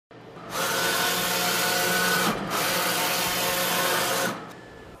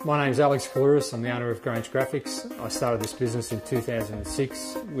My name's Alex Fleuris. I'm the owner of Grange Graphics. I started this business in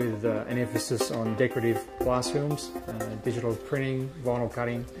 2006 with an emphasis on decorative glass films, digital printing, vinyl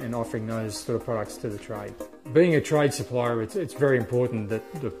cutting, and offering those sort of products to the trade. Being a trade supplier, it's very important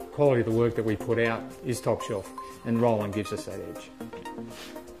that the quality of the work that we put out is top shelf, and Roland gives us that edge.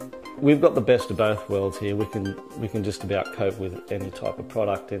 We've got the best of both worlds here. We can just about cope with any type of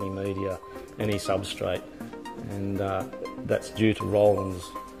product, any media, any substrate, and that's due to Roland's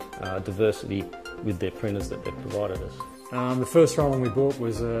diversity with their printers that they've provided us. The first Roland we bought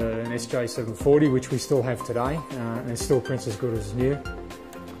was an SJ740, which we still have today, and it still prints as good as new.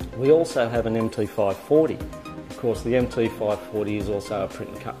 We also have an MT540. Of course, the MT540 is also a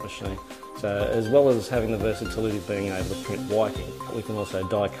print and cut machine. So as well as having the versatility of being able to print whiting, we can also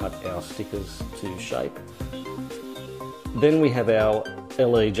die cut our stickers to shape. Then we have our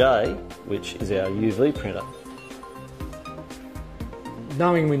LEJ, which is our UV printer.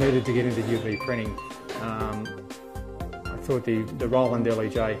 Knowing we needed to get into UV printing, I thought the Roland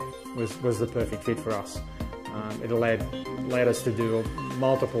LEJ was the perfect fit for us. It allowed us to do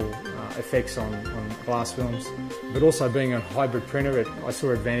multiple effects on glass films, but also being a hybrid printer, I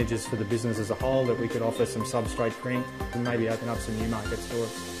saw advantages for the business as a whole, that we could offer some substrate printing and maybe open up some new markets for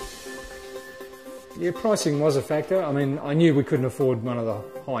us. Yeah, pricing was a factor. I mean, I knew we couldn't afford one of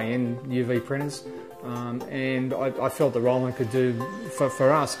the high-end UV printers, and I felt that Roland could do,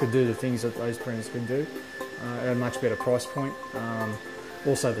 for us, could do the things that those printers could do at a much better price point.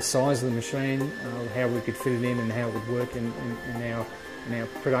 Also the size of the machine, how we could fit it in and how it would work in our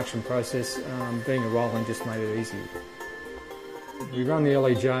production process, being a Roland just made it easy. We run the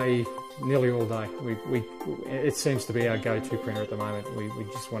LEJ nearly all day. It seems to be our go-to printer at the moment. We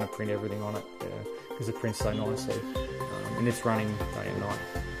just want to print everything on it because it prints so nicely, and it's running day and night.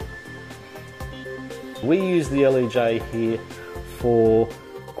 We use the LEJ here for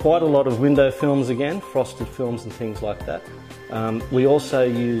quite a lot of window films again, frosted films and things like that. We also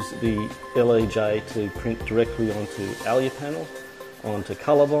use the LEJ to print directly onto alia panel, onto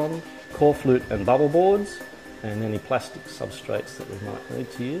colour bond, core flute and bubble boards, and any plastic substrates that we might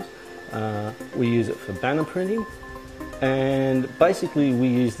need to use. We use it for banner printing, and basically we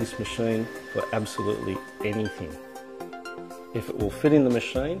use this machine for absolutely anything. If it will fit in the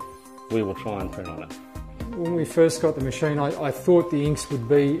machine, we will try and print on it. When we first got the machine, I thought the inks would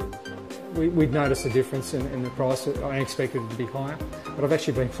be, we'd notice a difference in the price. I expected it to be higher, but I've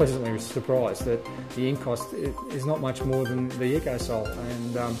actually been pleasantly surprised that the ink cost is not much more than the EcoSol,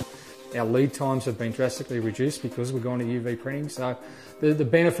 and our lead times have been drastically reduced because we've gone to UV printing. So the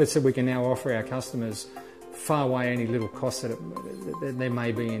benefits that we can now offer our customers far away any little costs that there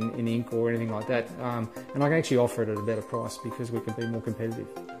may be in ink or anything like that, and I can actually offer it at a better price because we can be more competitive.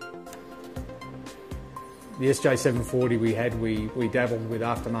 The SJ740 we dabbled with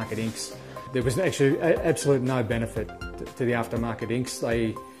aftermarket inks. There was actually absolute no benefit to the aftermarket inks.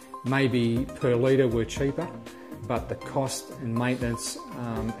 They maybe per litre were cheaper, but the cost and maintenance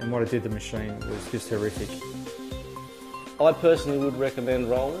and what it did to the machine was just horrific. I personally would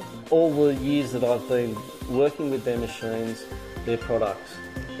recommend Roland. All the years that I've been working with their machines, their products,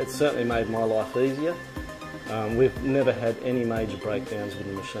 it's certainly made my life easier. We've never had any major breakdowns with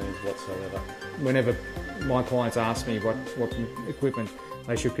the machines whatsoever. Whenever my clients ask me what equipment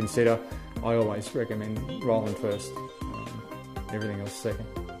they should consider, I always recommend Roland first, everything else second.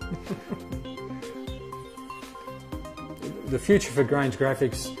 The future for Grange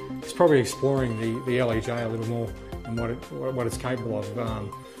Graphics is probably exploring the LEJ a little more and what it's capable of.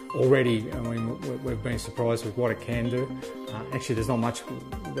 Already, I mean, we've been surprised with what it can do. Actually, there's not much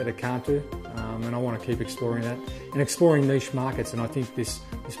that it can't do, and I want to keep exploring that and exploring niche markets, and I think this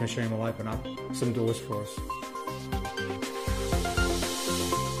machine will open up some doors for us.